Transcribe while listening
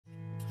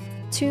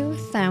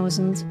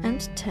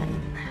2010.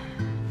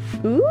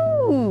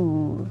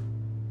 Ooh!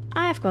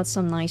 I've got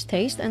some nice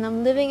taste and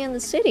I'm living in the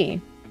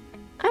city.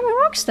 I'm a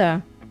rock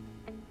star.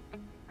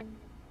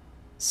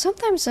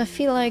 Sometimes I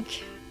feel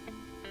like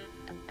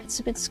it's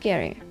a bit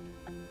scary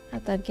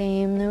that that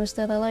game knows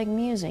that I like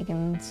music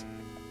and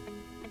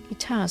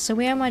guitar. So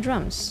where are my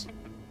drums?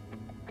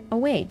 Oh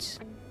wait,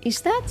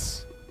 is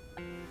that...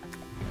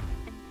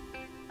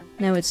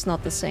 No, it's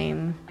not the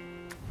same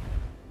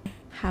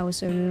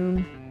house or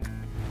room.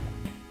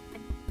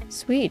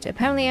 Sweet.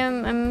 Apparently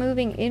I'm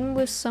moving in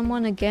with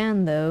someone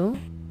again though.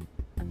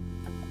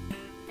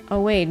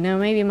 Oh wait, no,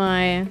 maybe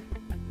my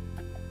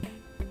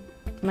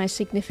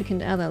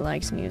significant other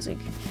likes music.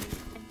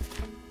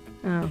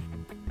 Oh.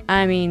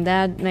 I mean,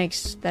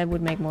 that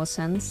would make more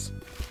sense.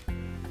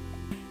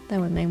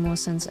 That would make more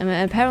sense. I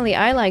mean, apparently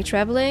I like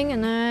traveling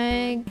and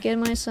I get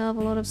myself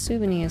a lot of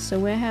souvenirs. So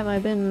where have I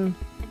been?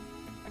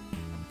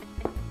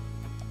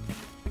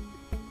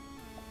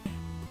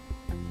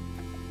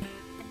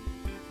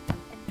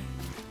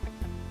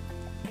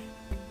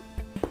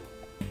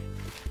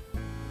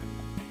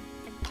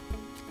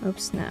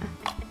 Oops, nah.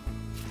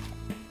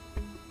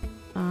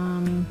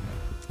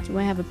 Do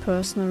I have a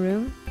personal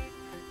room?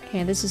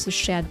 Okay, this is a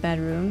shared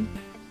bedroom.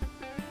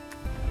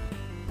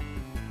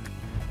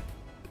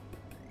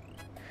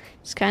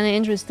 It's kind of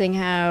interesting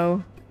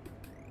how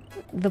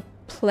the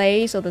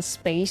place or the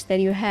space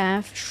that you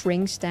have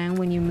shrinks down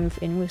when you move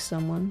in with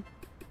someone.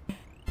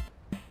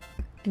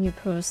 And your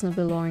personal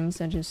belongings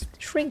are just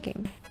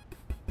shrinking.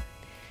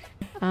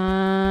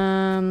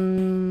 We're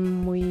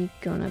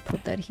gonna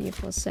put that here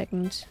for a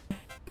second.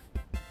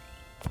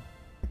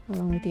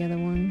 Along with the other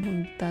one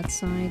on that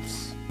side.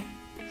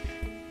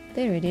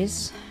 There it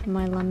is,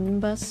 my London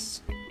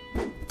bus.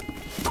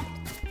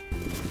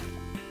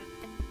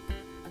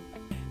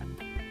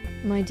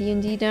 My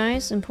D&D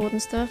dice,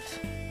 important stuff.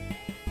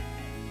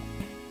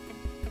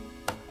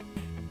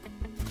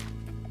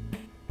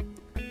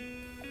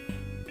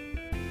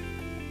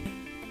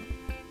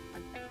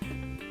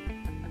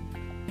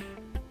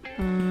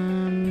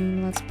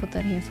 Let's put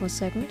that here for a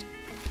second.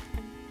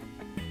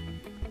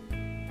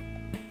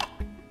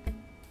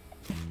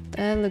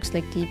 That looks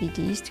like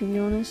DVDs, to be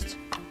honest.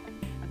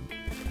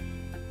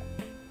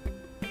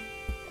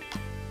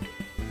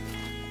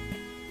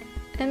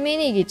 A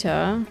mini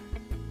guitar.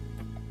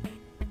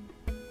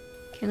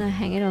 Can I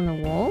hang it on the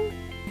wall?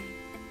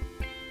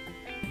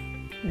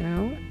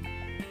 No.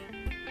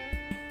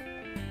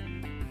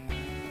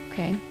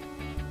 Okay.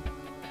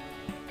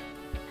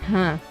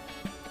 Huh.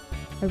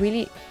 I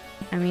mean,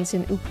 it's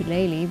an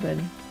ukulele, but...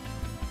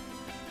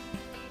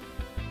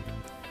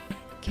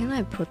 Can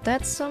I put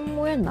that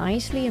somewhere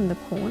nicely in the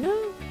corner?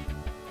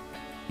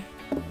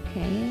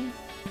 Okay.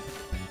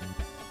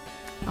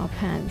 Our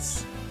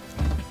pants.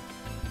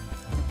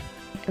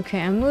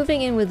 Okay, I'm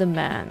moving in with a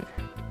man.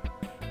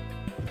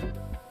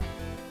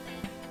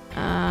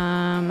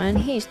 And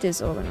he's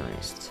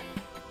disorganized.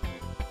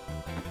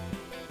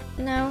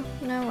 No,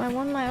 I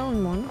want my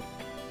own one.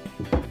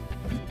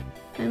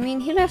 I mean,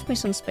 he left me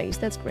some space,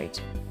 that's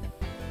great.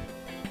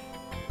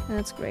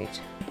 That's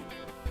great.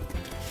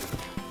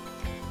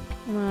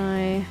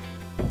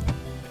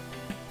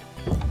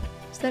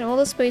 Is that all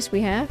the space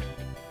we have?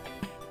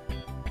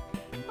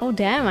 Oh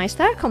damn, I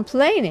start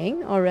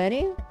complaining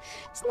already.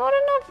 It's not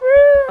enough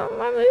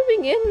room. I'm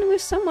moving in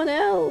with someone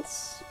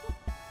else.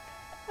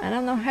 And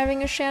I'm not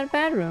having a shared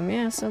bedroom,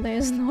 yeah, so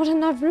there's not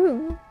enough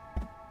room.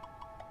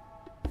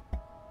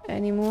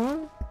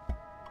 Anymore?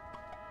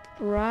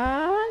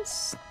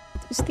 Brass?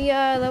 Is the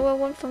lower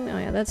one for me? Oh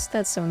yeah,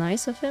 that's so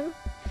nice of him.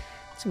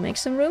 To make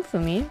some room for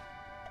me.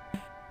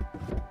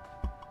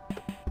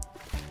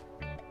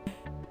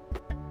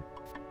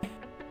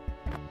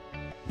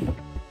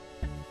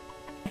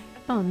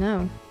 Oh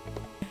no.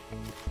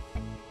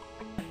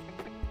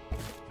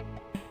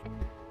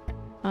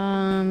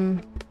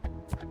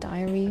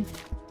 Diary,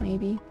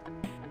 maybe.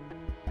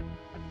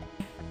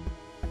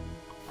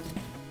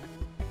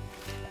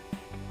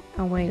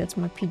 Oh wait, that's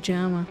my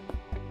pyjama.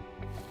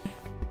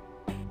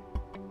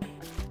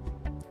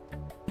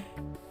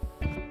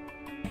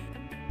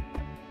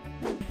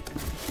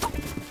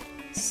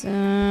 So...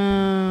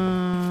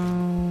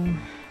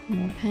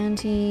 more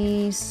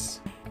panties.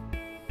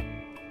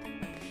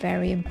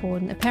 Very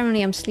important.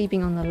 Apparently I'm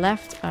sleeping on the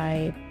left.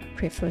 I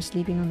prefer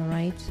sleeping on the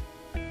right.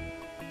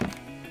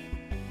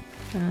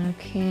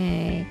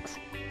 Okay.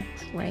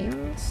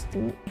 Crayons?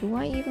 Do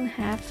I even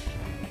have...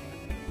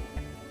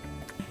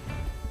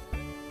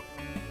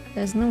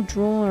 There's no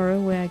drawer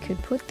where I could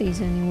put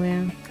these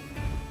anywhere.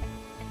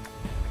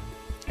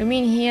 I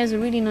mean, he has a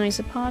really nice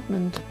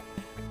apartment.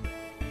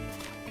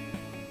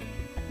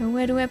 And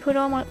where do I put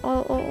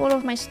all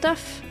of my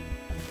stuff?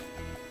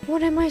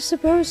 What am I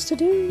supposed to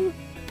do?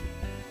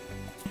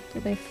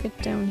 Do they fit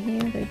down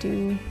here? They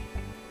do.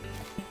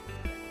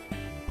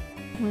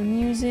 My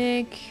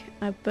music.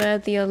 I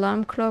bet the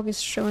alarm clock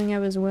is showing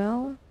up as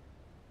well.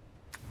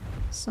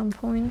 At some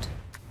point.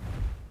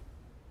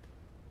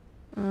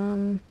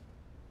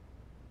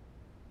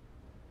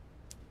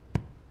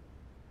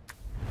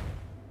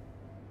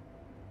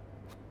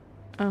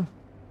 Oh.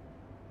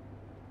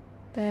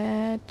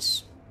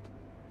 That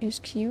is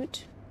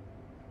cute.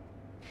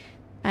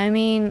 I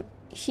mean,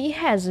 he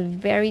has a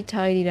very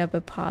tidied up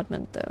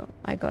apartment though,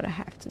 I gotta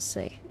have to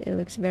say. It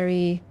looks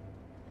very...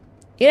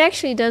 It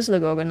actually does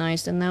look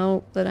organized, and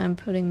now that I'm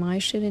putting my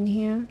shit in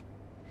here,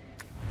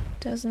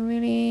 doesn't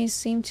really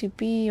seem to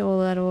be all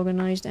that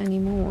organized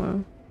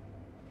anymore.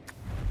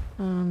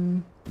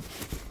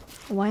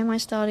 Why am I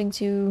starting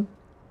to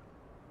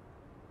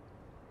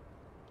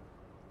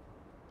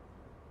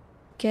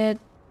get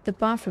the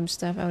bathroom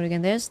stuff out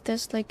again? There's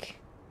like...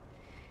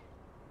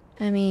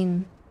 I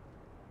mean...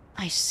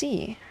 I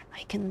see.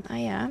 I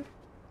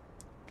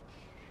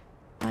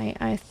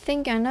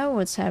think I know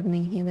what's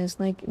happening here. There's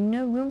like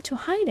no room to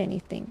hide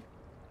anything.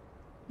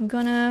 I'm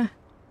gonna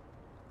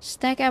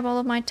stack up all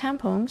of my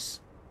tampons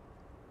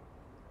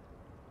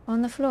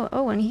on the floor.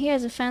 Oh, and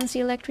here's a fancy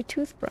electric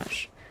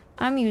toothbrush.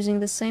 I'm using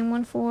the same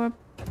one for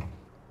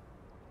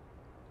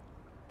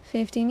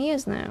 15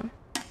 years now.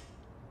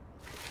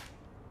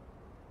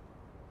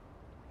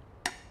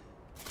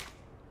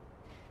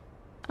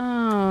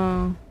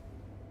 Oh.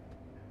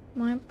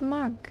 My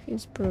mug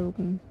is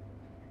broken.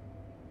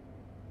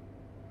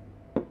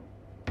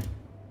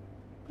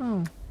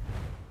 Oh.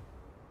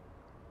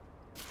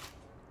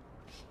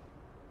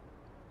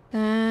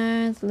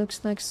 That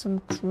looks like some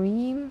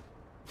cream.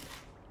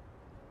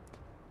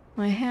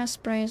 My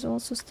hairspray is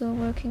also still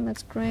working,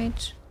 that's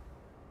great.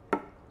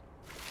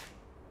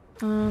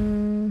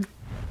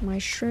 My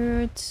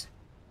shirt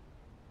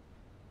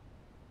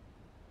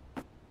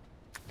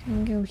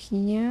can go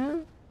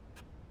here.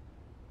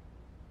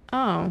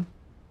 Oh,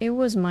 it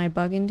was my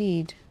bug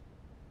indeed.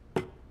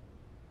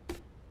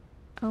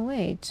 Oh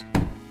wait.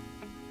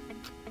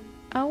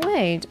 Oh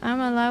wait, I'm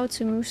allowed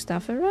to move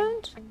stuff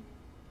around?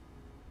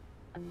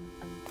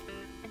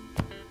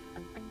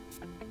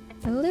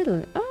 A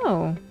little.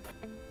 Oh.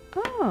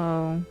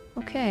 Oh,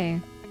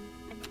 okay.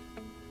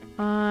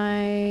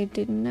 I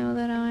didn't know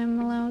that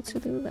I'm allowed to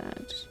do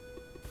that.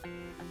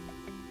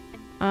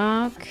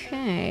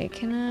 Okay,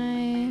 can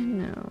I...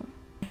 No.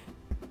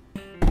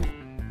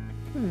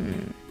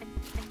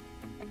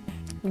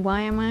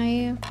 Why am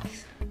I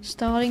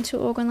starting to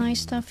organize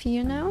stuff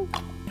here now?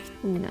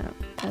 Ooh, no,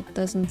 that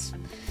doesn't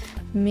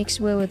mix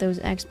well with those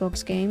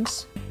Xbox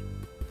games.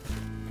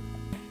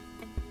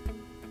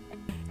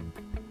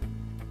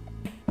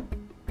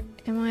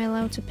 Am I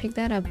allowed to pick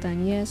that up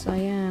then? Yes, I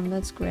am.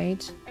 That's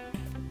great.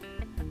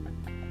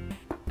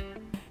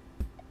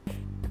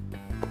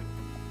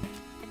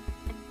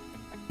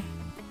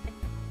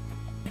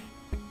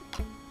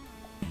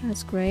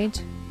 That's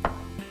great.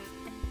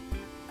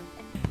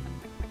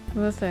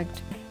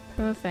 Perfect.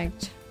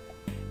 Perfect.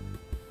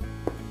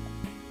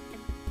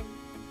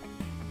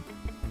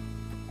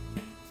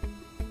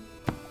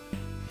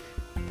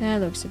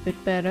 That looks a bit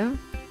better.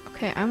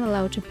 Okay, I'm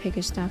allowed to pick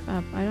his stuff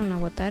up. I don't know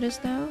what that is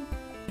though.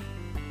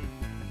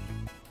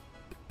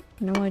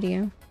 No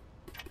idea.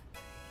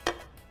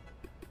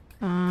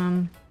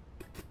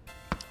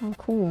 Oh,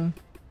 cool.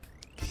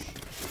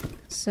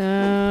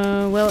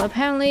 So, well,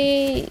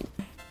 apparently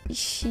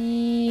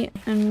he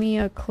and me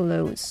are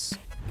close.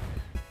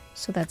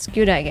 So that's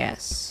good, I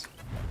guess.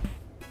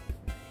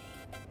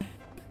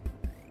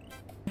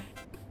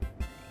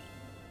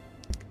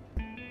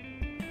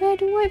 Where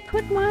do I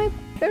put my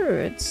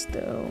birds,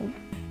 though?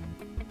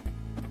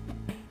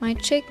 My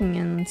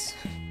chickens.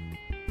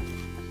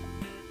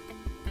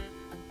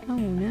 Oh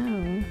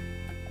no.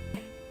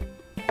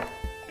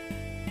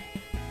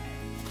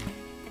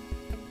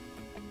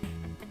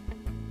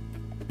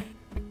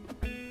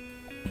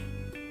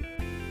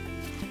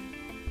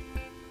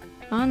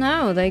 Oh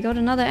no, they got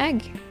another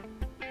egg.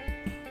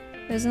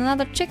 There's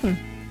another chicken.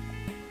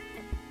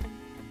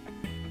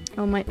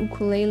 Oh, my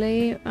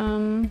ukulele,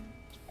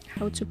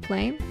 how to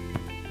play.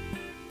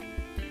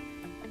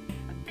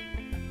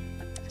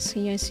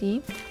 I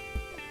see.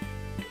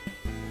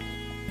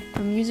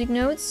 Music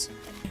notes.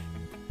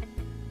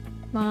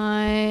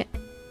 My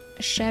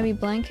shabby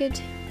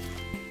blanket.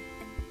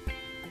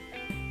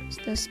 Is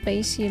there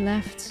space here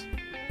left?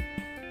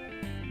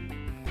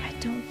 I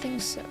don't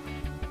think so.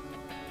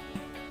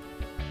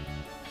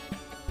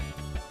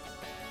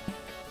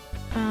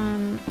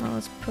 Well,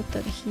 let's put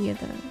that here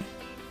then.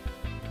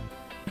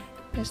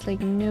 There's like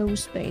no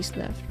space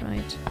left,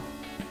 right?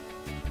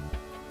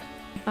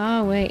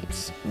 Oh,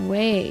 wait.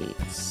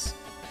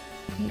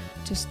 It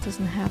just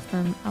doesn't have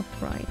them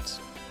upright.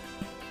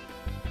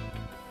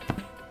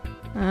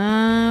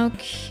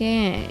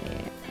 Okay.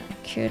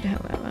 I could,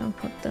 however,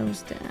 put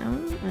those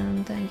down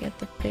and then get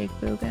the big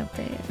book up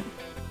there.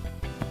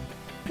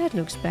 That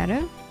looks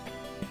better.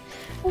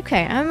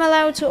 Okay, I'm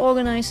allowed to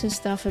organize his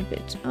stuff a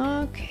bit.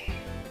 Okay.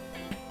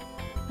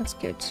 That's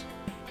good.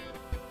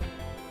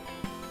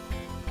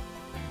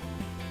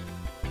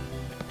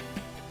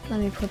 Let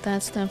me put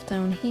that stuff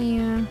down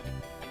here.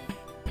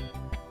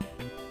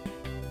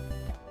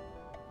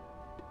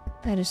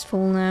 That is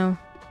full now.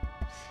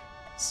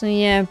 So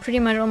yeah, pretty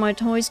much all my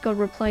toys got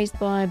replaced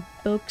by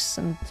books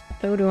and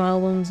photo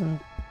albums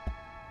and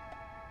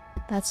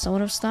that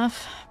sort of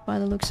stuff, by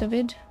the looks of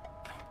it.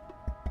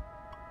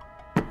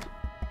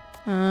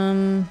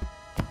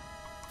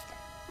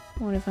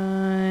 What if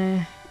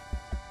I...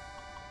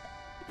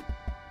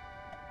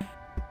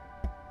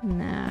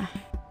 Nah.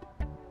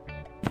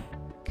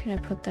 Can I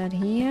put that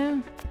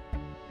here?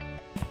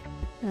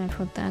 Can I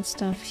put that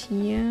stuff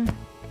here?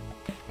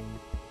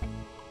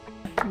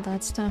 And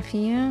that stuff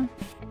here?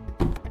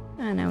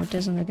 I know it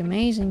doesn't look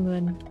amazing,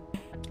 but...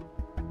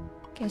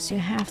 Guess you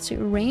have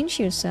to arrange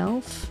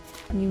yourself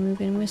when you move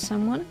in with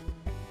someone.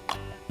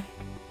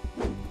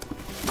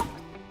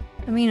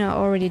 I mean, I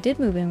already did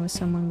move in with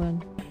someone,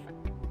 but...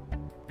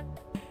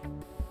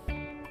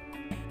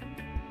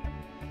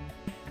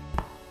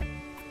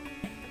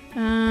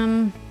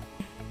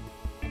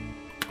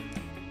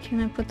 Can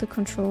I put the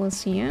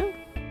controllers here?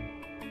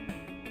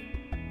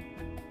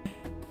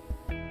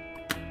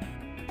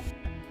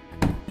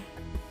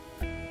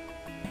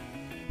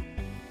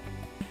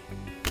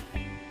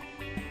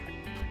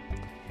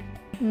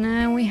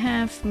 Now we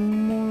have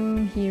more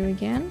room here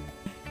again.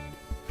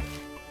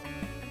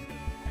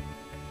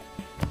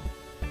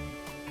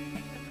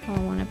 I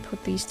want to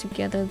put these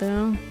together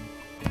though.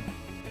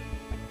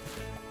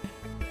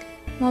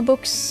 More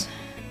books.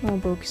 More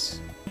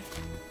books.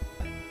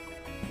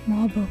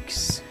 More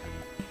books.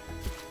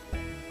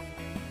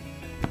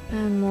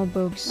 And more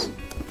books.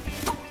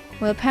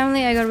 Well,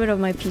 apparently I got rid of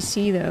my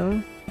PC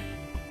though.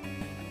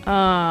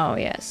 Oh,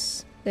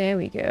 yes. There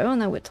we go.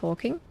 Now we're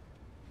talking.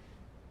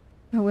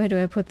 Oh, where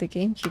do I put the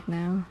GameCube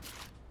now?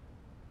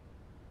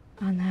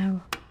 Oh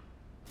no.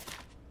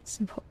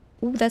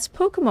 Ooh, that's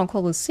Pokemon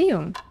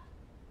Colosseum.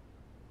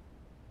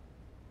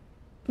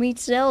 Meet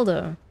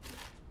Zelda.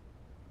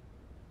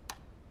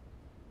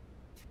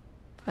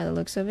 By the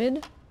looks of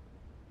it.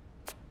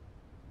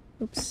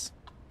 Oops.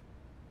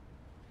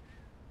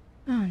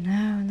 Oh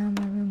no, not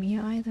my room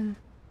here either.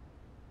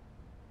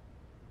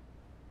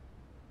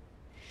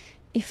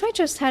 If I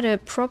just had a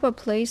proper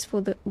place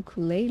for the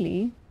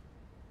ukulele,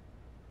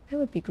 that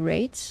would be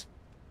great.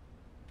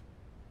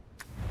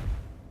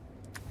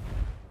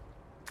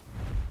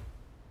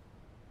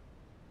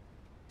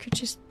 Could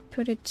just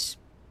put it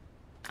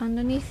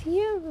underneath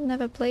here. I'll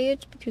never play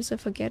it because I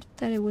forget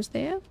that it was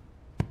there.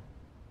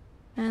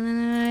 And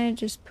then I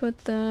just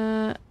put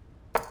the...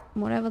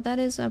 whatever that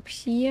is up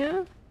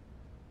here.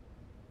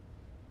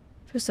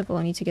 First of all,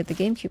 I need to get the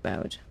GameCube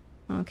out.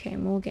 Okay,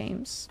 more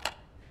games.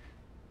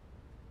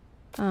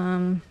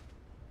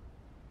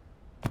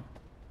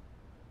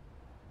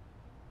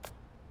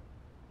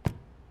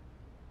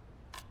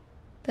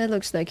 That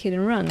looks like Hit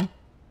and Run.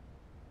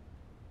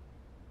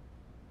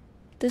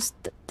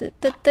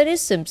 That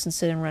is Simpsons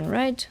Hit and Run,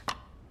 right?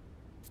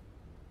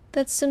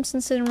 That's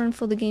Simpsons Hit and Run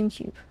for the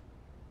GameCube.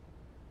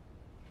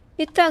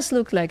 It does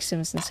look like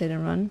Simpsons Hit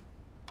and Run.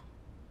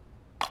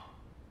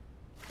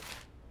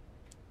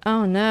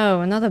 Oh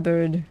no, another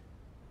bird.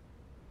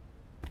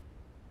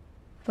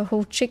 The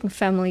whole chicken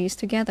family is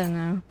together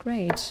now.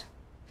 Great.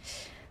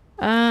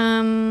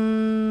 I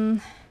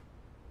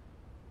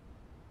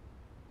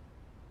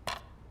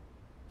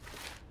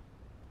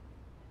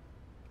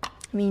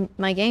mean,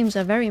 my games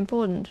are very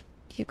important.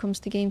 Here comes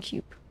the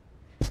GameCube.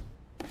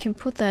 I can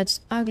put that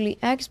ugly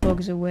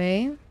Xbox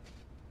away.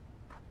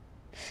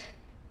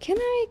 Can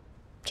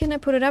I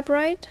put it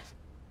upright?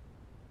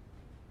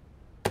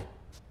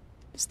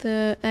 Is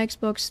the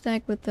Xbox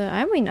stacked with the...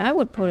 I mean, I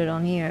would put it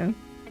on here,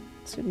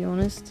 to be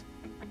honest.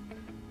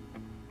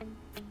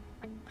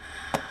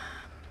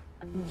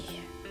 Yeah.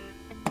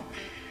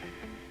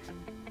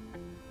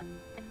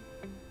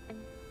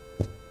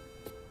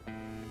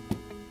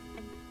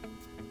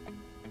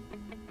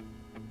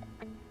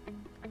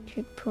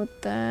 Could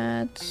put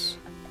that...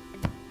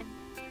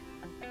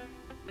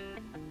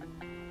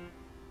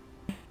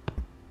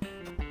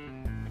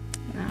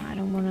 No, I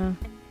don't wanna...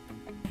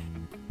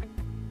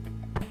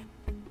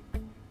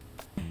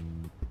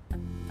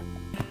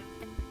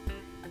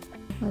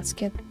 Let's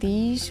get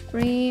these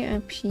three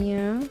up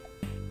here.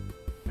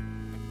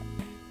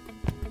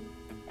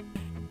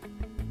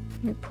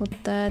 We put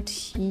that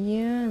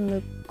here in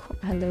the...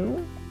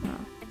 Hello?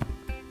 Oh.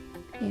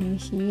 In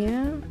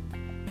here.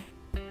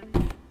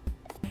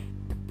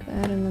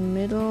 That in the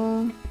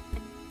middle.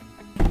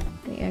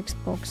 The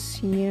Xbox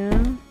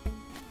here.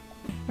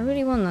 I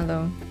really want that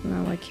though.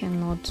 No, I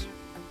cannot.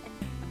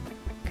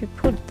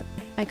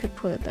 I could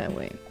put it that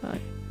way, but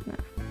no.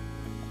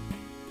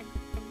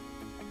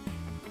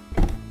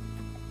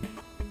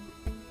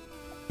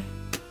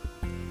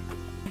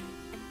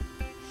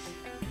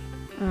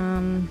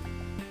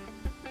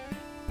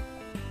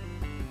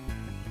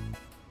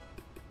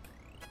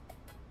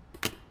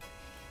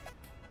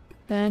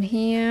 That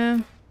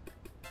here.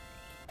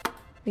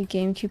 The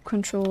GameCube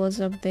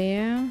controllers up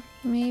there,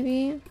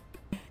 maybe.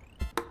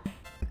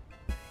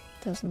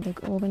 Doesn't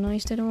look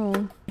organized at all.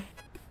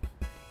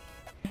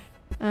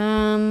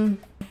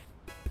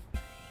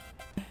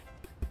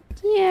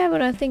 Yeah,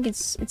 but I think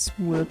it's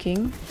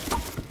working.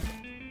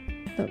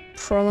 The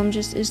problem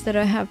just is that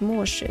I have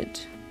more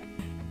shit.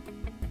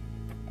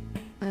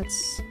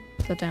 That's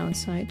the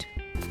downside.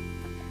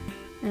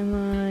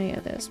 Yeah,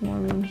 there's more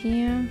room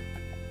here.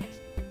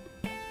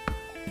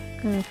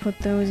 Gonna put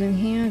those in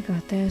here.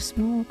 God, there's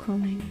more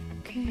coming.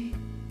 Okay.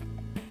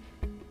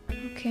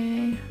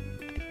 Okay.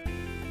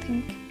 I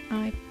think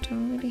I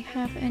don't really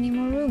have any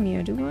more room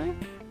here, do I?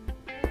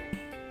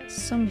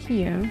 Some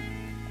here.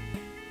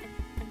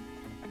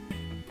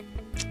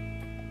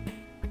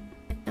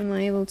 Am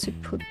I able to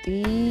put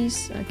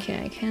these?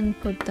 Okay, I can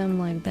put them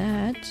like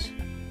that.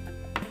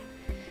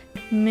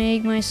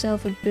 Make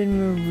myself a bit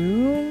more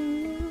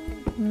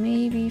room.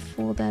 Maybe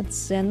for that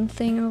Zen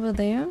thing over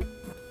there.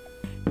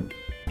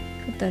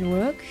 Could that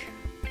work?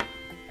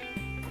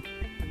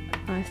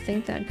 I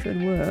think that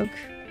could work.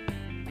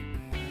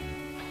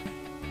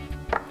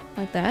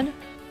 Like that.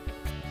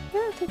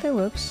 Yeah, I think that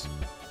works.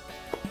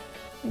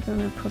 We're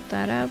gonna put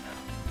that up.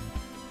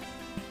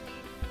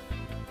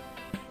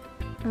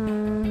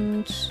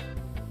 And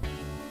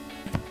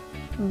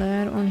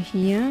that on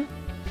here.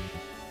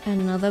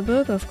 Another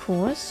book, of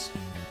course.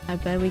 I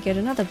bet we get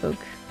another book.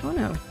 Oh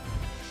no.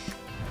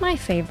 My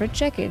favorite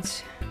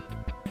jacket.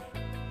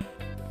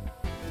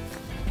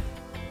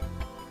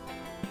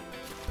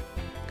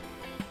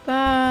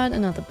 But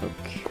another book.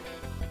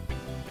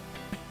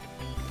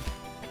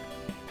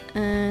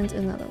 And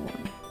another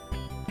one.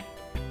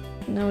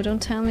 No,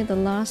 don't tell me the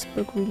last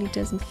book really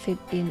doesn't fit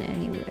in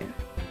anywhere.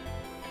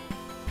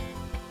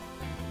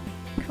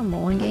 Come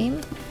on,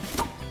 game.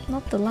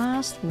 Not the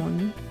last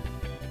one.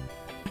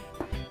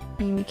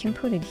 I mean, we can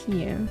put it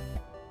here.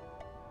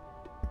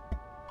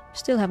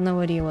 Still have no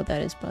idea what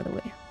that is, by the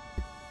way.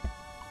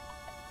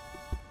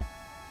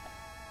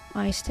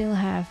 I still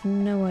have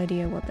no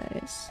idea what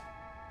that is.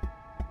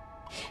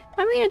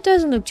 I mean, it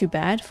doesn't look too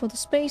bad for the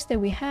space that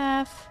we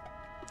have.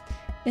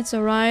 It's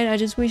alright, I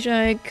just wish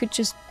I could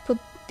just put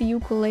the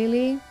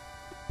ukulele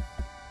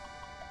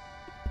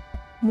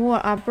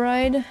more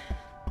upright.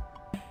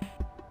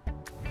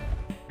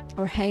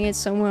 Or hang it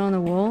somewhere on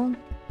the wall.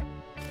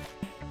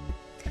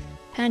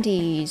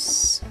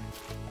 Panties.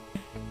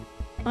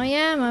 Oh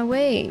yeah, my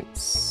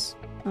weights.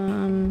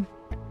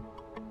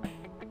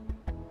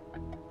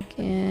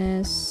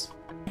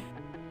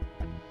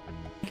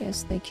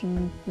 Guess they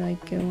can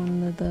like go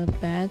under the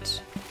bed.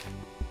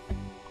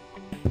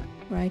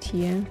 Right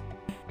here.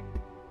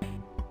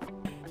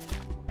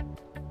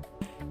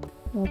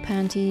 More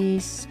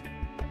panties.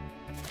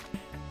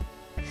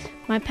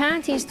 My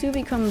panties do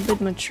become a bit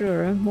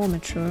mature, more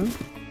mature.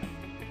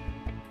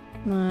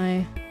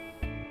 My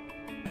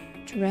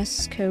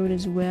dress code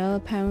as well,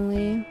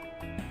 apparently.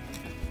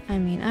 I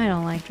mean, I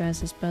don't like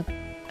dresses, but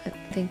I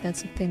think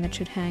that's a thing that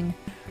should hang.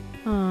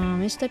 Oh,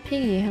 Mr.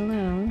 Piggy,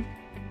 hello.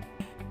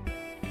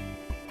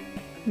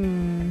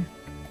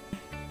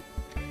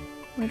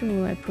 Where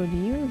do I put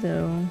you,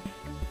 though?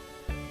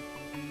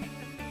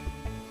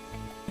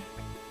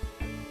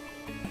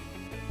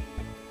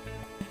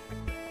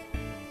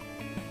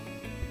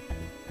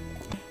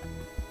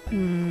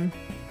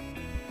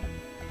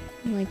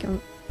 Like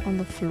on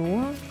the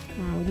floor?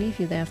 I'll leave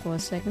you there for a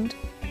second.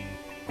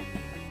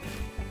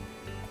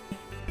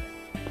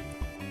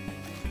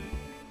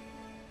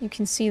 You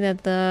can see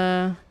that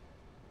the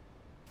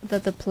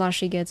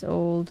plushie gets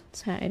old.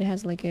 It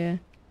has like a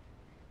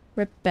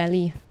ripped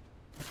belly.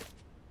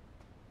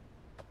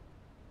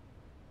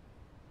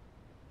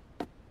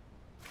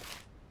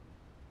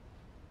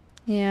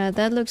 Yeah,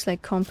 that looks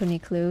like company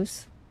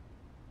clothes.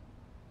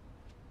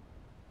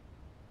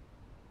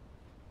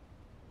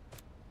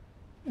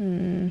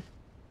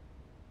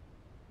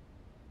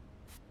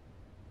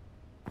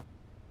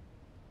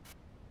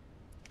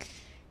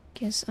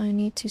 Guess I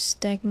need to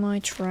stack my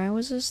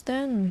trousers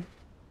then.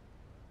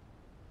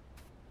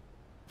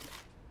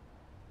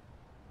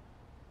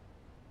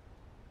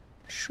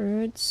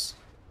 Shirts.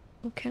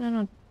 Oh, can I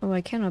not? Oh,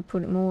 I cannot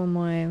put more on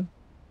my...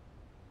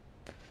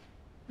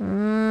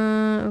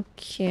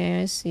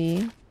 okay, I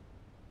see.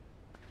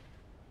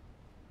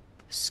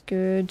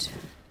 Skirt.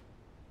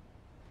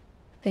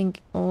 I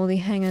think all the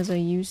hangers are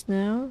used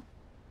now.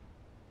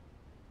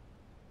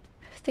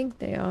 I think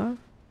they are.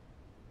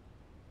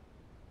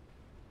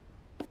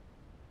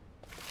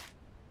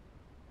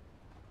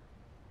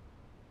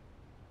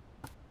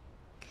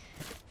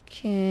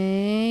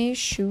 Okay,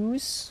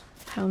 shoes.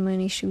 How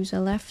many shoes are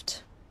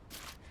left?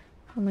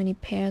 How many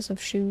pairs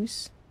of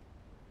shoes?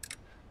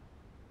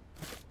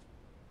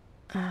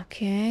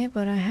 Okay,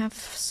 but I have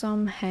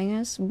some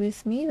hangers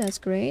with me, that's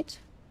great.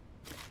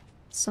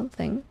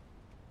 Something.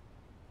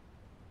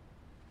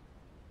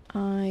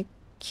 I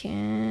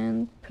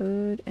can't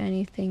put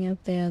anything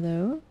up there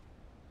though.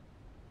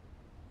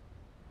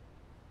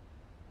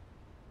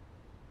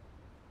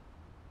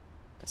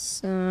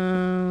 So,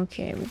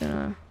 okay, we're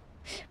gonna...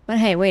 But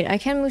hey, wait, I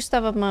can move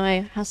stuff of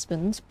my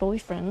husband's,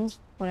 boyfriend's,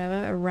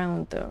 whatever,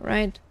 around though,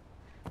 right?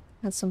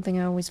 That's something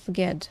I always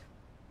forget.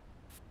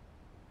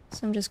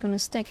 So I'm just gonna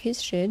stack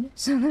his shit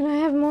so that I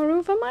have more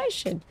room for my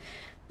shit.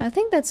 I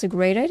think that's a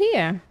great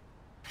idea.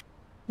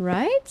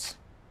 Right?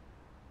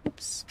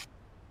 Oops.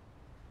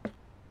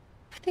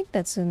 I think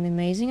that's an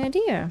amazing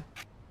idea.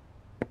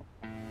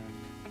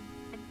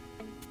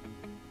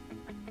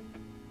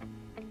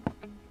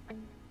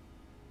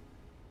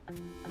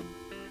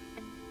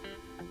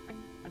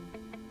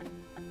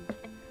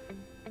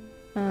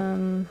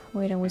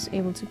 Wait, I was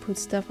able to put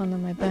stuff under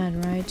my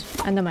bed, right?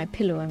 Under my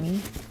pillow, I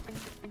mean.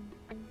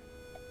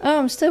 Oh,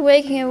 I'm still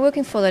waking and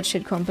working for that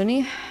shit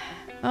company.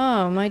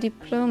 Oh, my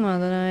diploma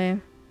that I...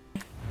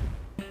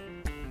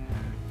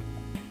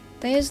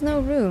 There is no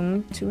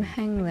room to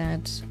hang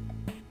that.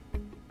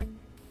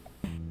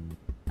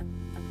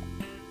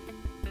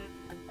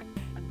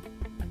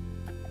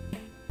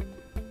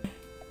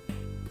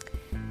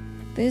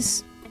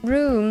 This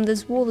room,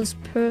 this wall is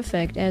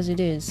perfect as it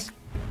is.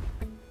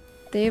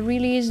 There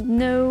really is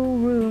no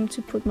room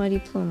to put my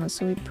diploma,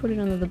 so we put it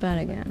under the bed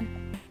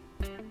again.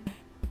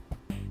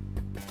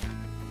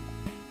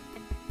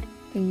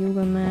 The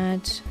yoga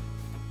mat.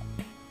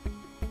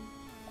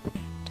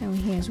 Down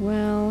here as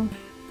well.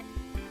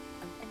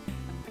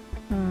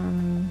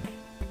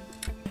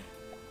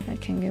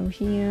 That can go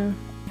here.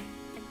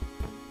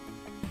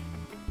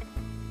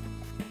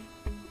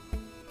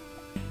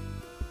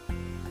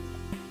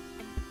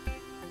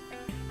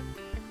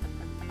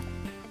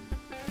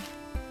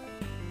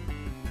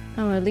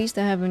 Oh, at least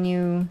I have a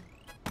new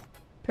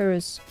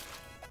purse.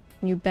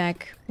 New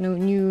bag. No,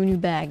 new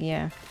bag,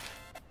 yeah.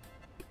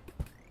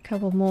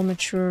 Couple more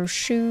mature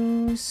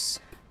shoes.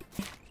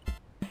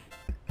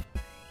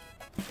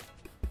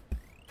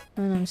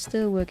 And I'm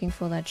still working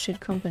for that shit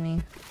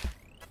company.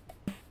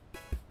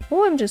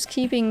 Or I'm just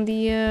keeping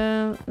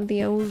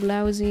the old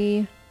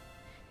lousy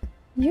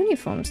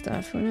uniform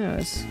stuff, who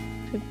knows?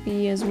 Could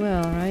be as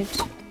well,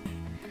 right?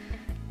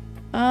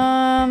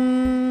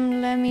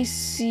 Let me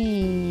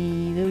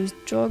see. Those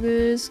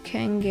joggers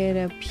can get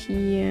up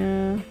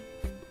here.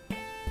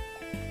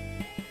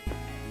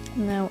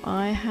 Now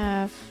I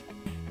have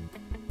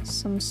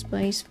some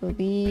space for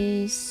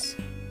these.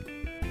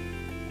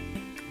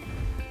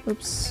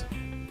 Oops.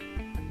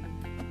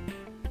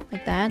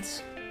 Like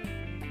that.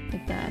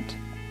 Like that.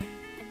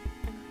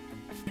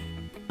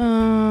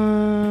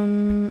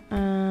 And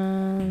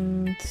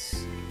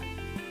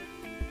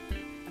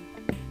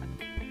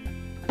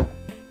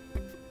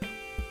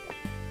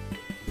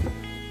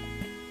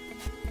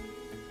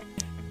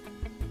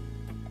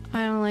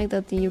I don't like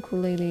that the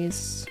ukulele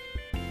is...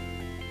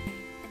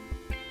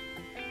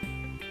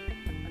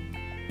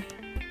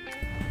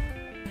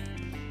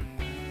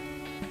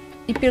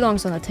 It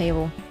belongs on the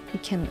table. We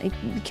can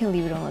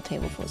leave it on the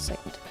table for a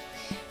second.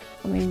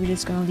 Or maybe we're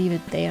just gonna leave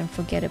it there and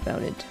forget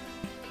about it.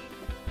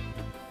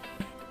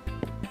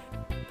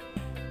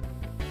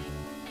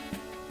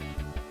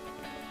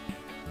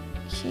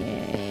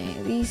 Okay,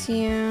 these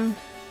here.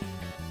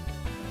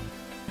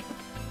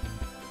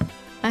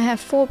 I have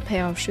 4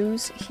 pair of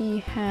shoes. He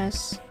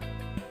has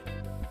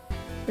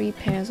 3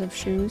 pairs of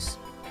shoes.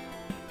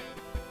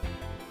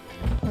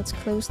 Let's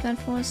close that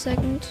for a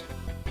second.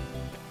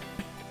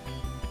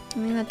 I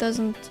mean, that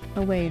doesn't...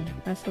 Oh wait,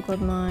 I forgot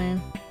my...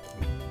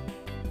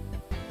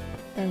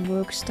 that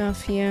work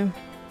stuff here.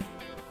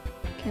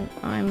 Can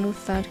I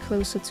move that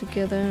closer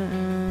together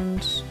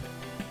and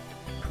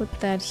put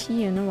that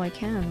here? No, I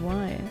can't.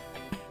 Why?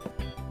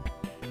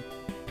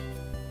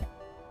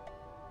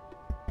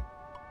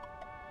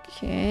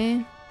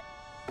 Okay.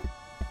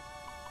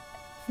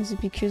 Is it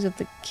because of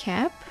the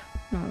cap?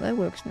 No, that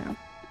works now.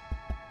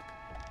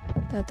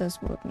 That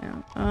does work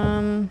now.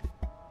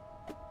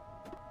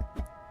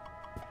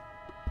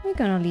 We're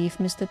gonna leave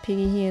Mr.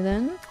 Piggy here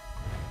then.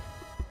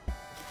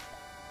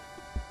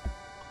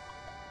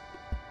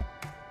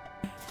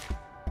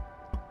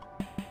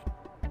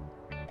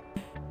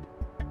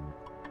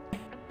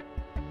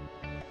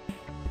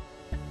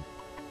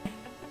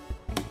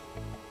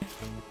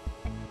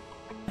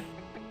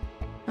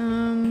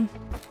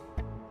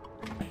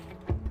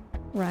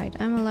 Right,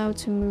 I'm allowed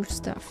to move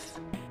stuff.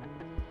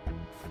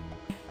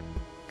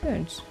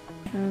 Good.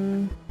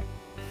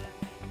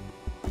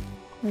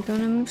 We're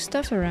gonna move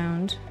stuff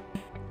around.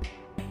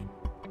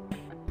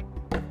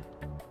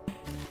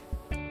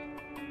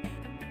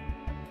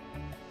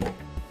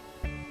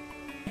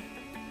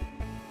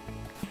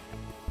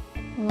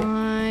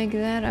 Like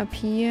that up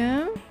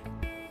here.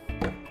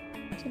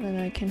 So that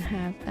I can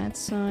have that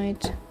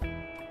side.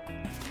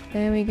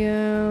 There we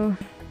go.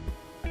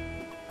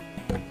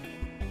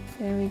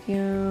 There we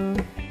go.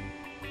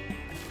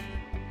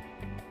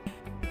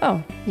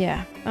 Oh,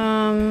 yeah.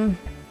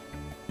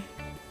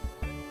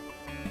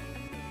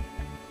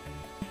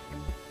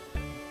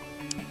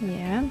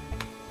 Yeah.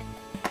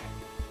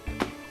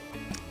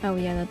 Oh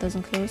yeah, that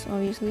doesn't close,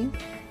 obviously.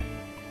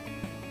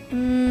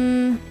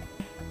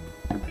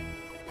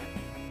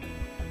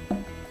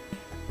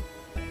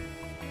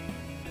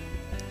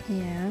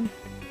 Yeah.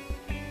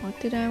 What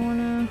did I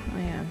wanna... Oh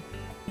yeah.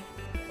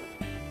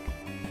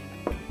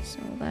 So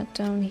that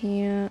down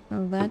here,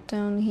 and that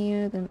down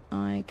here, then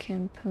I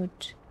can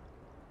put...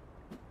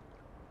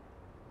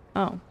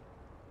 Oh.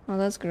 Oh,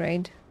 that's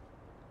great.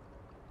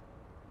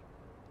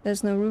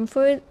 There's no room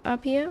for it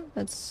up here?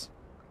 That's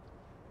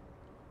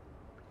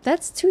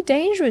too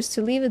dangerous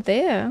to leave it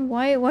there.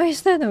 Why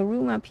is there no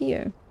room up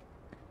here?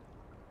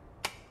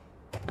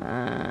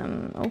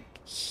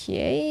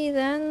 Okay,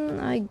 then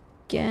I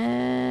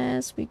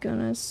guess we're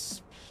gonna...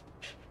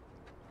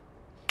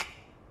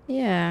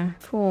 Yeah,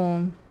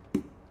 cool.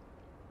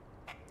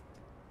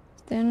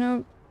 there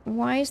no...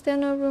 Why is there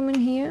no room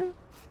in here?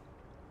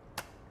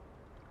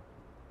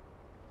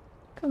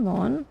 Come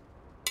on.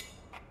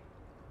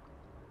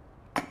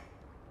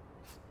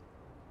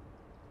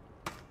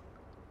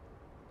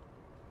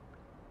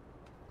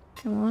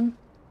 Come on.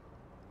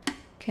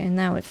 Okay,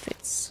 now it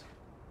fits.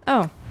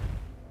 Oh.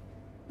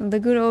 The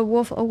good old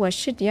wolf... Oh,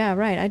 shit, yeah,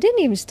 right. I didn't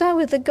even start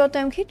with the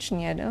goddamn kitchen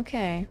yet.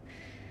 Okay.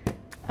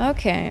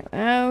 Okay,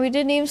 we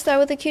didn't even start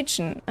with the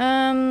kitchen.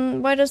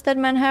 Why does that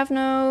man have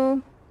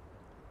no...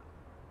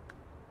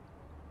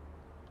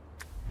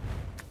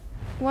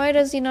 Why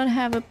does he not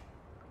have a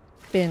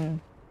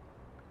bin?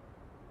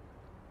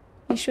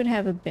 He should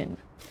have a bin.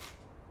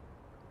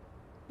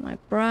 My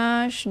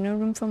brush, no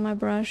room for my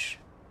brush.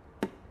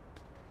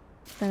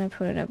 Then I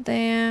put it up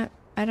there.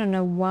 I don't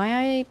know why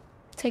I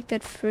take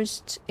that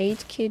first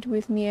aid kit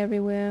with me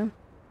everywhere.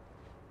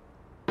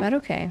 But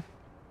okay.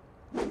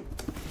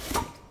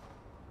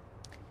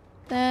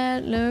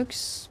 That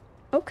looks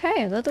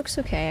okay. That looks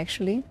okay,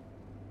 actually.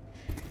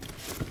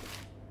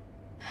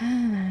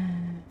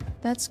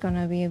 That's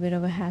gonna be a bit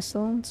of a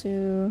hassle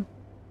to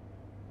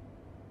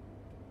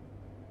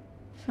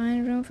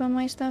find room for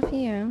my stuff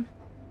here.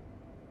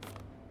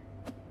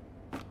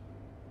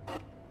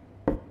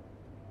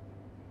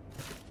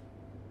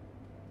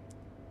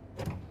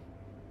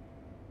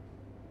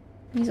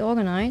 He's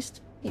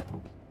organized. He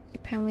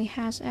apparently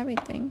has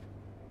everything.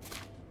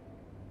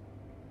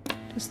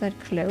 Does that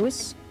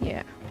close?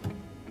 Yeah.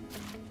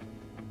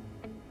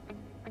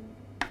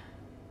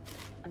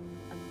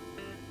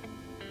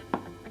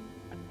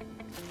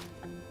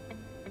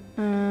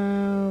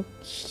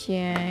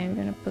 Okay, I'm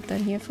gonna put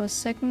that here for a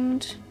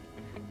second.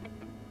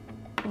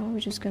 Or we're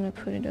just gonna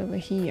put it over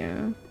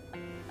here.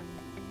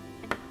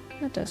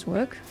 That does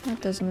work.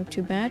 That doesn't look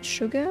too bad.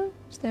 Sugar?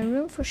 Is there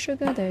room for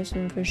sugar? There's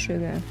room for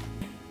sugar.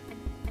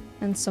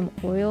 And some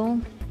oil.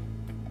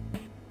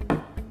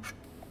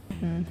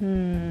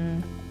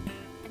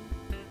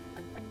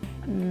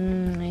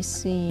 I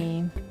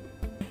see.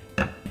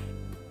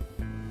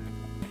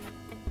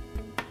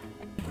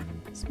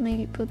 Let's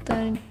maybe put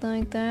that in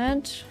like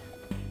that.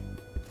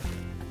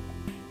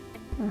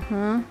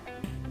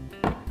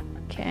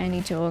 Okay, I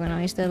need to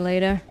organize that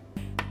later.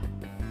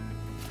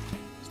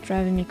 It's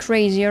driving me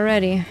crazy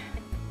already.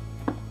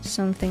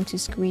 Something to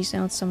squeeze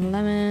out some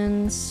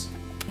lemons.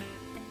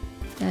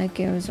 That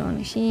goes on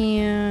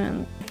here,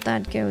 and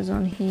that goes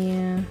on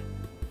here.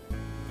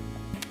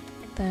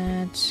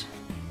 That...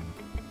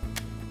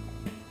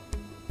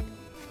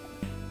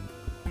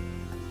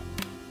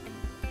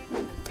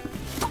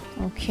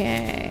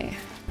 Okay.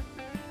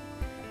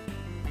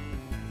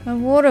 A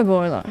water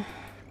boiler.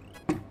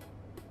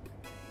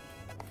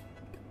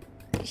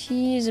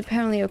 He is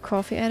apparently a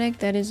coffee addict.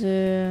 That is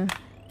a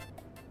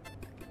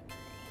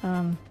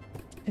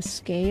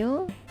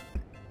scale.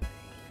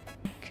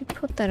 Could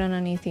put that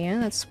underneath here.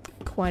 That's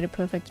quite a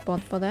perfect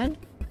spot for that.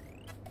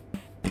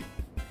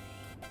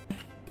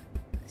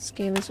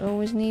 Scale is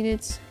always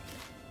needed.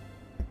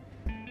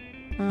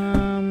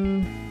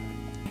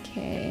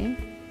 Okay.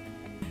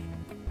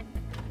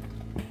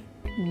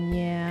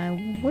 Yeah,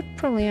 I would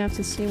probably have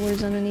to see what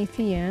is underneath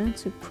here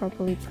to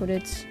properly put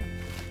it.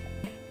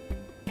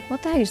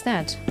 What the heck is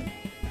that?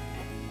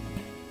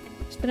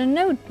 Is that a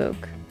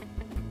notebook?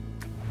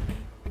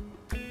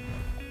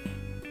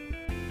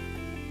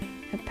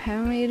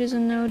 Apparently it is a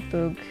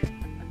notebook.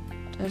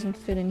 Doesn't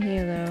fit in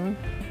here though.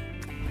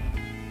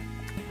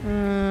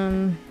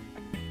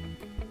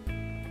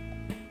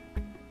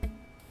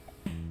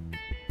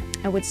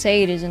 I would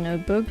say it is a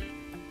notebook.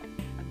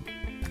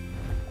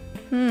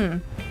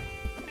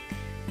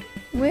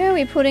 Where are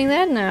we putting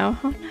that now?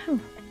 Oh no.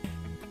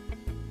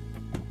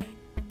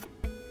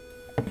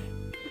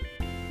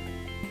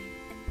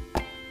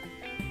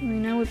 I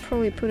mean, I would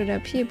probably put it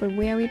up here, but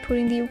where are we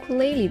putting the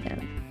ukulele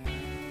then?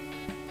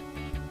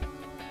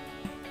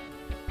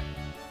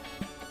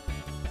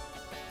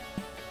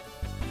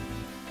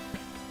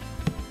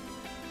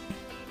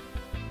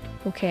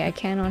 Okay, I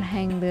cannot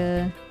hang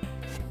the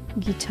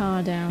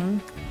guitar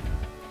down.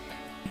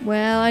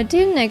 Well, I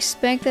didn't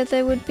expect that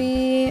there would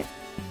be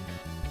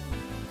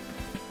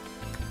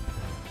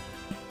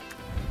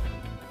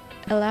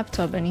a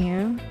laptop in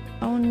here.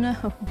 Oh no.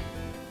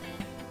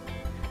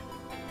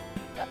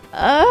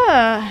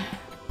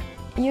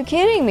 You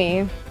kidding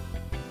me?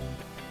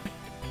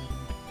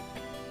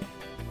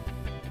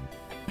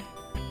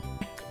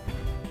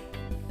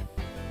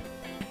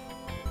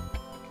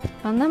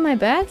 Under my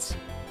bed?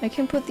 I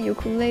can put the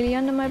ukulele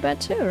under my bed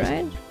too,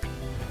 right?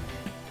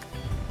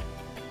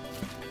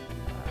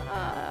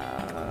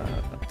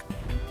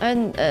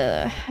 And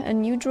a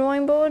new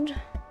drawing board?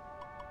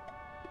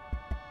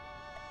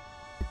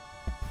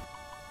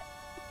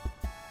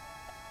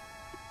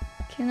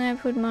 Can I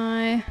put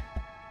my...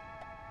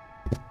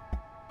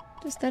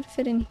 Does that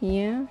fit in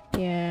here?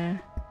 Yeah.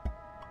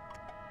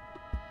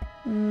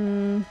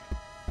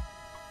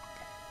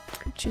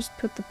 Could just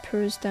put the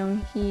purse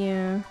down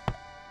here.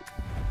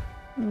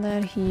 And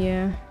that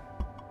here.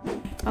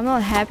 I'm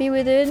not happy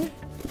with it.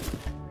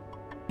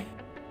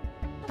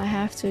 I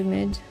have to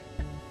admit.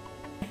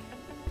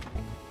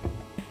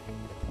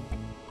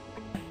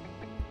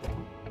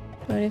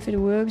 But if it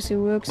works,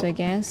 I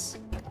guess.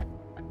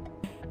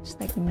 There's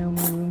like no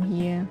more room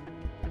here.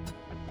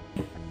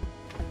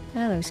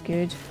 That looks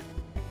good.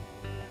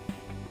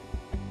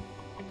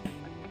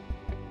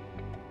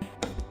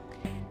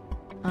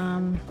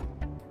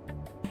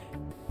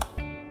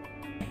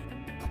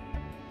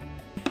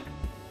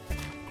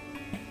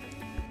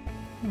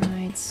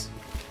 Right.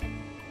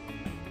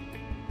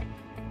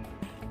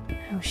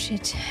 Oh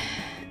shit.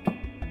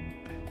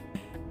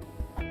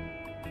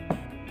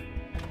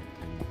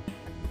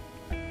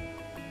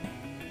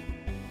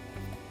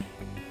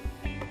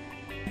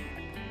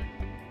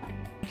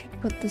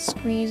 Put the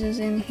squeezers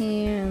in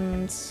here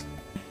and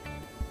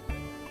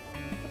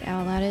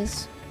whatever that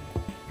is.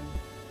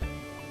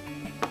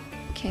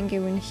 Can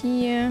go in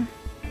here.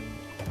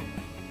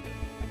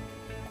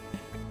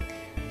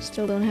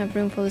 Still don't have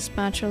room for the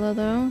spatula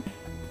though.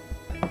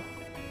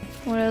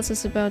 What else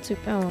is about to...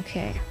 oh,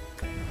 okay.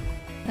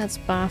 That's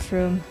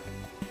bathroom.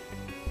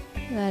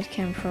 That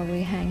can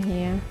probably hang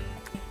here.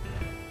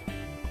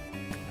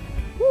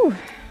 Whew.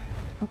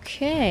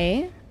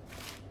 Okay.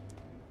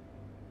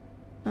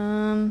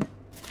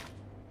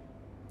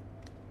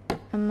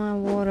 And my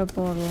water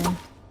bottle.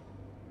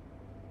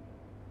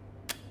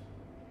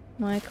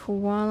 My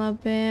koala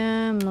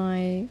bear,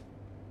 my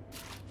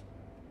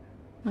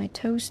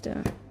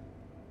toaster.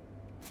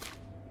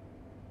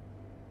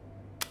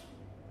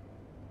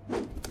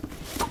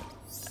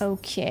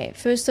 Okay,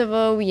 first of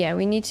all, yeah,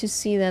 we need to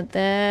see that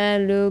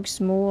that looks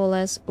more or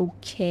less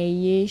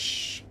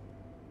okay-ish.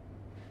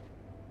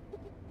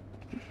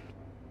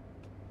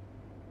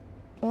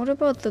 What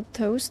about the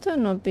toaster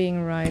not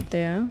being right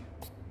there?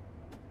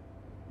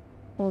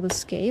 Or the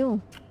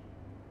scale?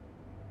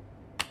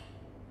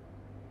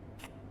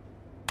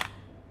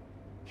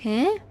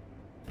 Huh?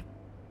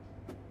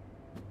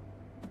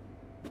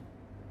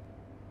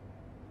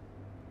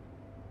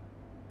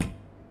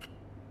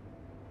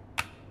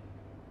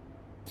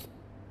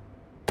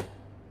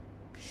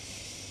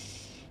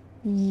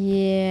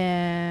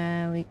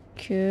 Yeah, we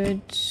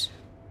could...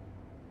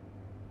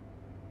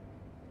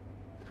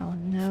 oh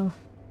no.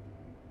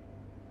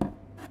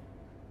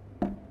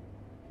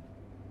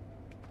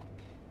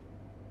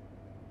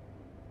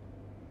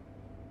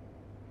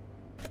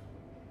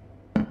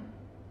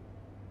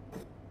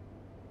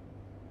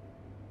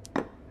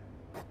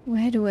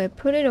 Where do I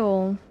put it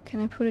all?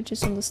 Can I put it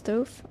just on the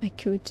stove? I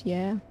could,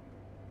 yeah.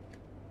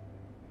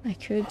 I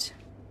could.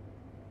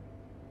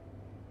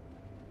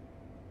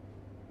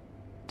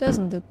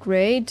 Doesn't look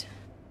great.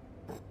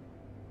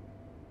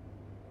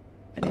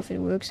 But if it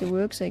works,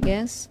 I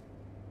guess.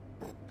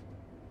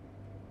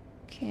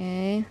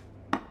 Okay.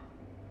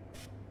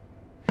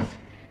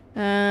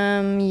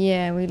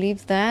 Yeah, we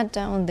leave that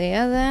down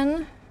there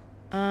then.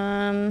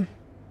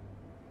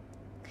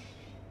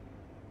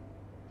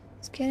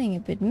 It's getting a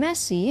bit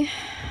messy.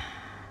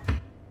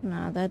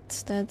 Nah,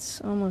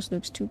 that's almost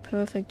looks too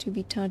perfect to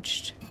be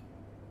touched.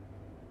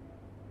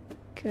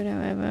 Could,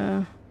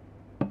 however,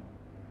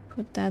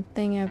 put that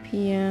thing up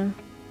here.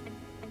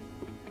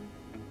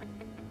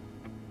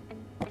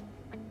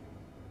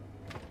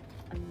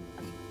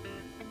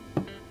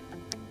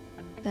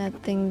 That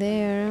thing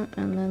there,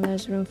 and then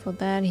there's room for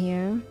that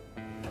here.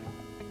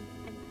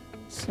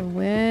 So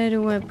where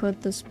do I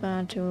put the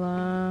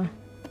spatula?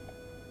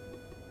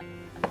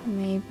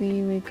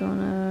 Maybe we're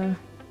gonna...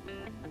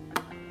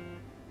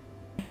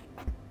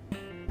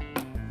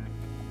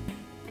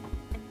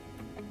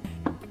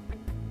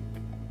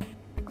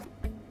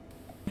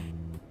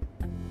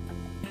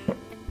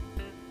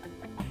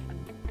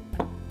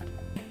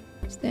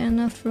 is there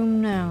enough room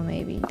now?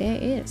 Maybe. There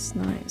is.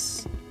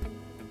 Nice.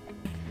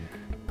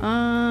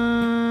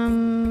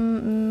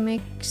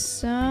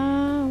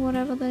 Mixer,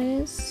 whatever that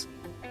is.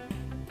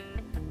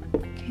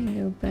 Can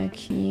go back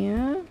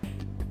here.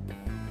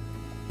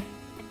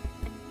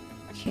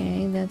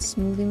 Okay, that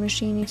smoothie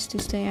machine needs to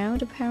stay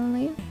out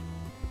apparently.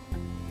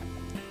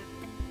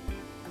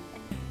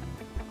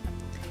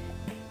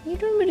 You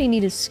don't really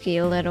need a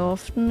scale that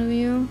often, do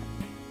you?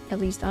 At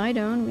least I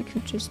don't. We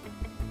could just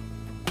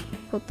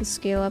put the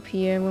scale up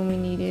here when we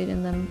need it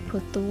and then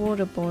put the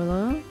water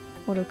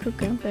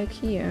cooker back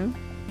here.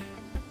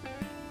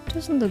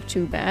 Doesn't look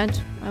too bad.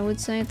 I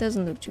would say it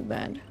doesn't look too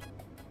bad.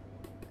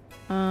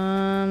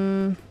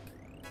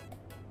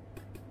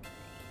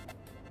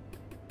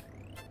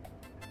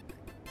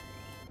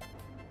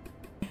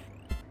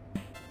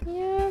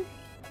 Yeah.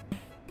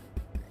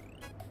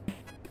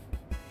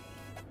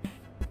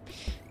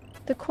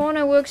 The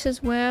corner works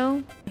as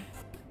well.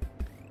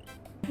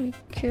 We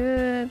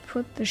could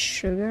put the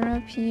sugar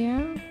up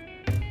here.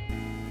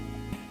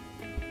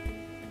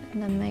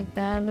 And then make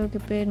that look a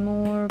bit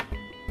more...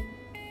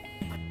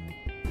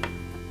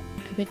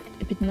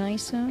 a bit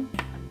nicer,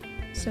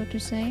 so to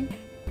say.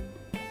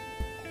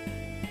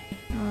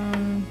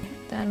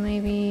 That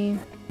maybe...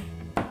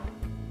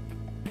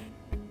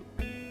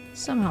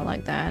 somehow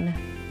like that.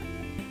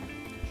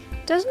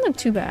 Doesn't look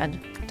too bad.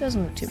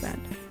 Doesn't look too bad.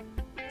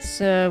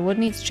 So, what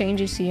needs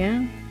changes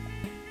here?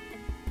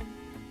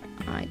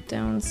 I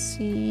don't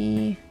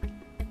see...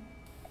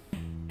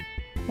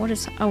 What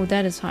is... Oh,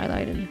 that is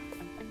highlighted.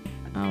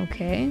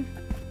 Okay.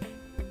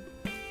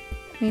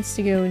 Needs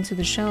to go into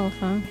the shelf,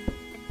 huh?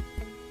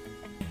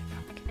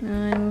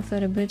 Can I move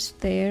that a bit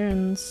there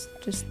and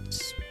just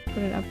put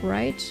it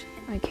upright?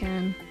 I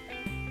can.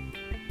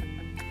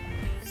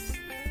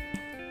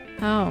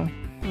 Oh.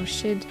 Oh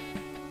shit.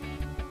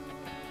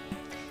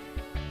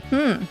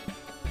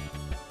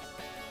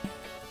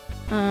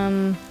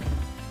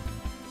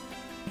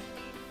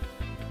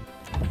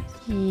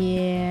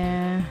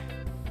 Yeah.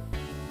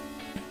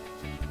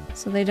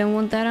 So they don't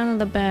want that under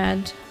the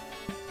bed.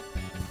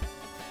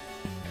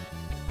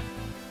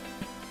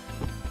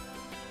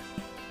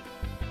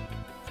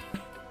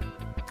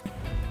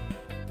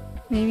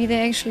 Maybe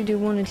they actually do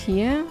want it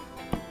here.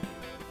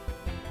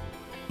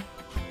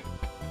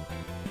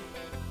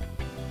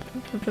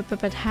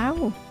 But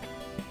how?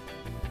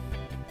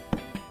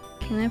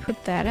 Can I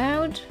put that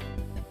out?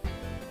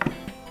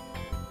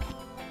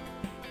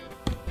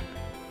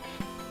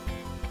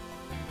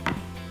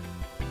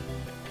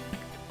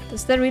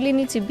 Does that really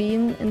need to be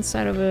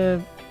inside of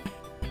a...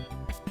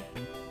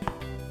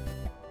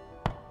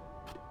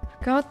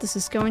 God, this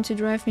is going to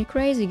drive me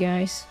crazy,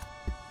 guys.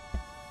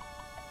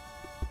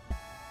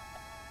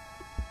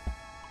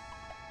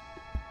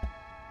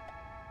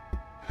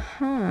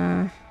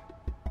 Huh.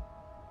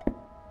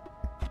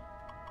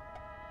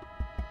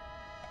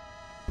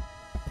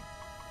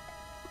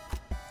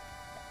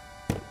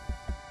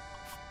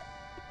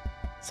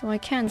 So I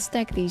can't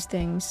stack these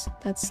things.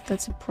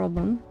 That's a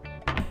problem.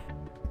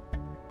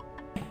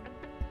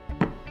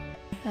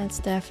 That's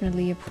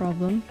definitely a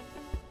problem.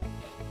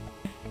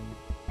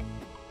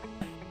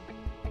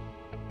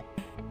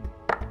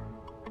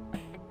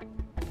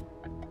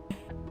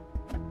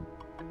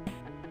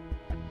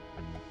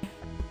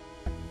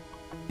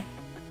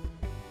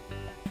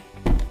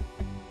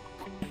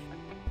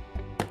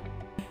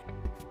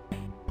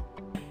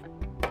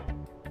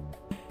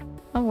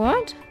 Oh,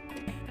 what?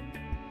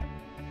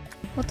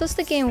 What does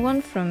the game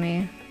want from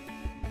me?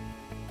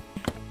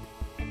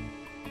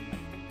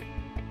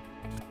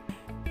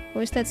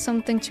 Or is that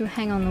something to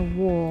hang on the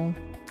wall?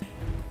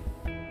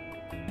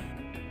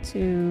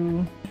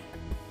 To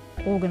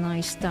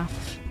organize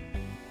stuff?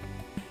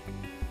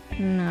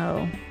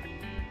 No.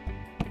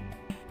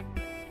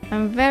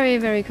 I'm very,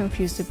 very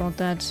confused about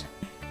that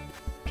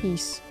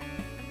piece.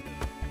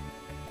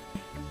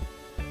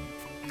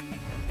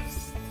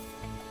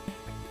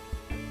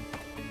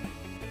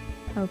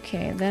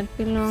 Okay, that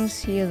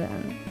belongs here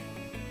then.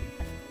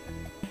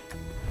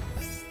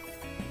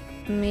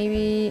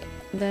 Maybe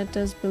that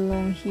does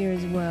belong here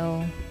as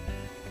well.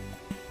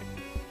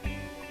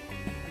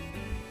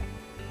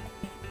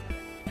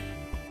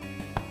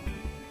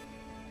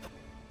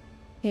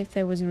 If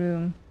there was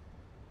room.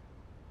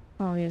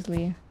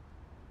 Obviously.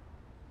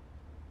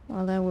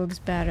 Well, that works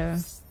better.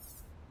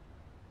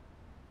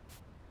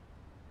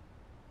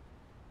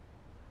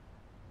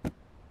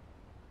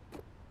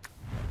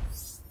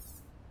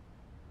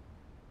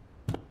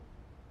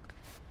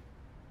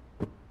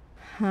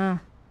 Huh.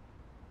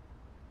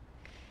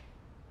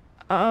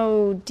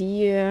 Oh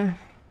dear.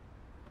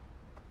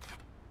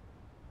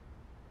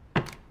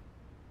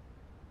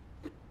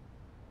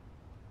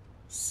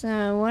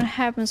 So what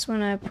happens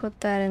when I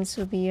put that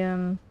into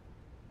the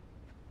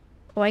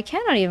Oh, I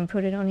cannot even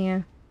put it on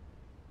here.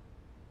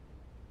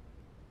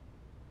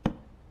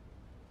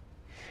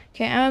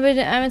 Okay, I'm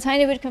a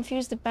tiny bit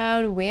confused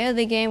about where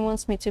the game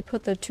wants me to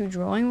put the two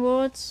drawing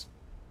boards.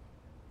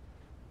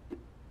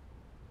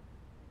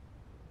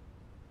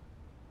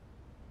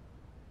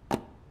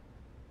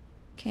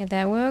 Okay,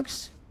 that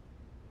works.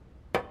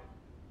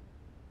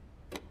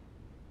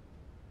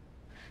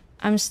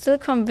 I'm still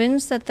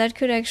convinced that that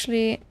could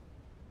actually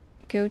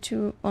go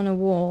on a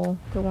wall.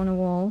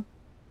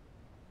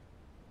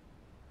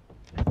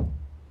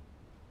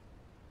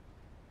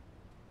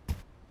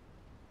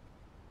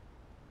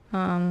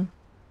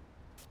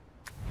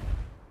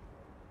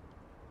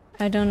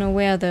 I don't know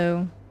where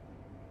though.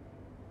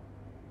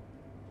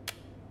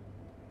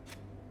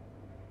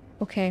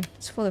 Okay,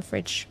 it's for the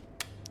fridge.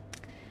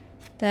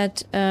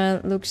 That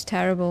looks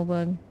terrible,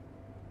 but...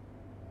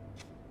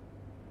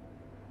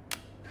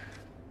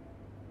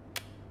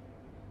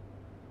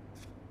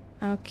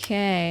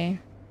 Okay.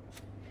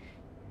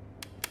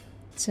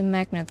 It's a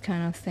magnet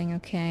kind of thing,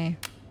 okay.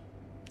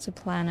 It's a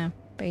planner,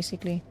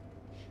 basically.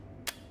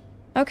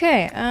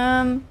 Okay,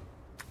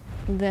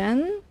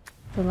 then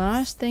the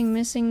last thing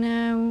missing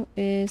now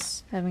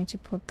is having to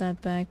put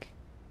that back.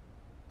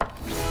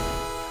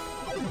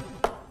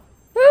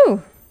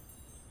 Woo!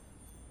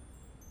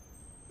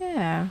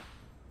 Yeah.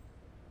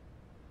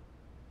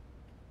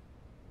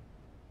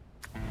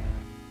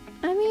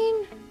 I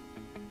mean,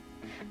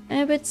 I'm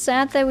a bit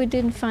sad that we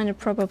didn't find a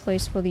proper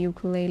place for the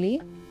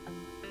ukulele.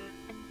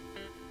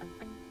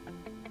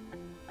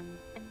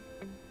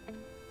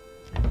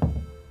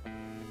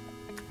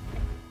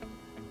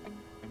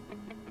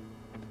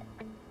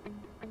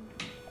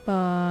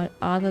 But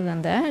other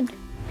than that,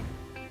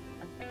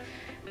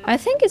 I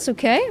think it's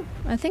okay.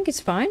 I think it's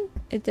fine.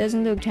 It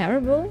doesn't look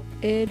terrible.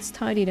 It's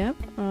tidied up.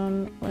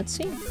 Let's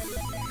see.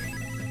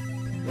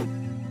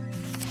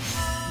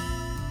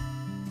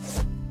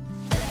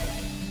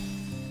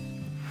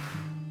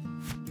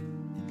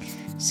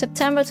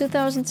 September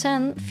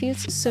 2010,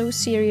 feels so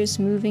serious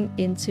moving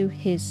into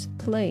his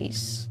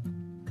place.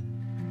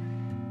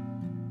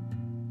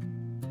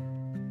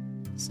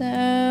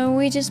 So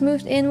we just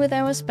moved in with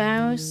our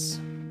spouse.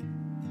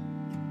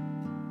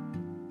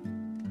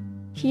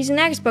 He's an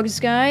Xbox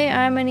guy,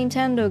 I'm a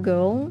Nintendo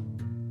girl.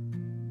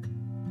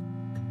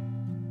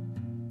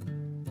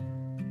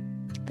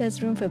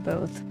 There's room for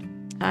both.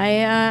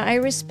 I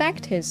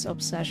respect his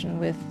obsession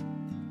with,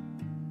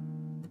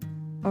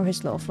 or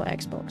his love for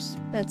Xbox.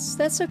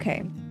 That's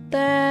okay.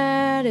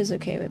 That is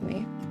okay with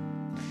me.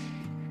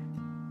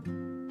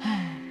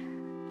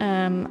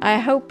 I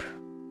hope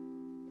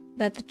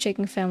that the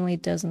chicken family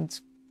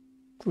doesn't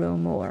grow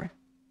more.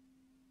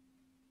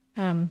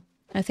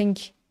 I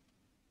think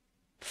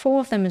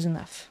 4 of them is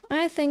enough.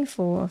 I think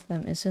 4 of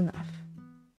them is enough.